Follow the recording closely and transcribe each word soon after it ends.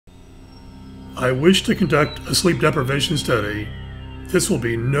I wish to conduct a sleep deprivation study. This will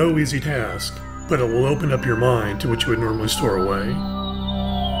be no easy task, but it will open up your mind to what you would normally store away.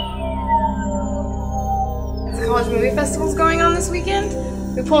 The college movie festival's going on this weekend.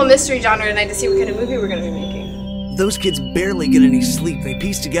 We pull a mystery genre night to see what kind of movie we're going to be making. Those kids barely get any sleep. They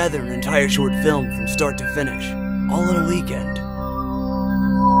piece together an entire short film from start to finish, all in a weekend.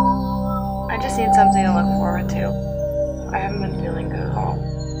 I just need something to look forward to. I haven't been feeling good at all.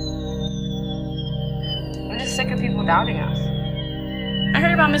 I'm just sick of people doubting us. I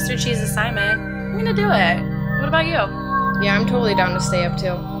heard about Mr. Cheese's assignment. I'm gonna do it. What about you? Yeah, I'm totally down to stay up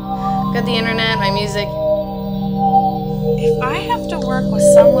too. Got the internet, my music. If I have to work with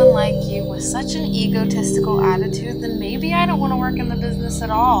someone like you with such an egotistical attitude, then maybe I don't want to work in the business at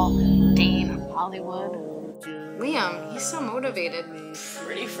all. Dean of Hollywood. Liam, he's so motivated.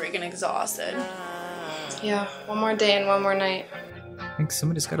 Pretty freaking exhausted. Yeah, one more day and one more night. I think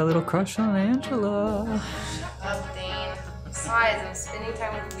somebody's got a little crush on Angela. Love Dane. Besides, I'm spending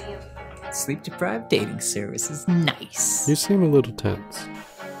time with Liam. Sleep-deprived dating service is nice. You seem a little tense.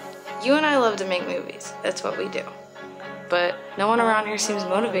 You and I love to make movies. That's what we do. But no one around here seems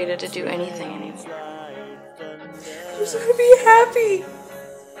motivated to do anything anymore. I just want to be happy.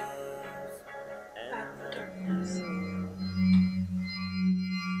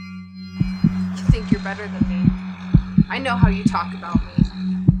 You think you're better than me. I know how you talk about me.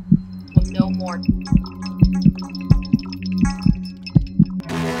 Well, no more.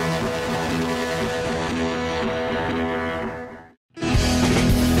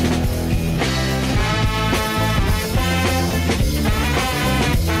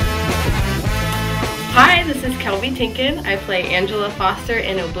 Hi, this is Kelby Tienken. I play Angela Foster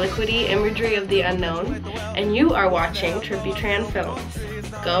in Obliquity, Imagery of the Unknown, and you are watching Trippy Tran Films.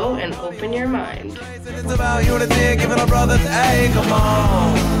 Go and open your mind. It's about unity, giving our brothers, hey, come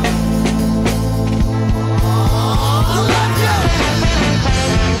on.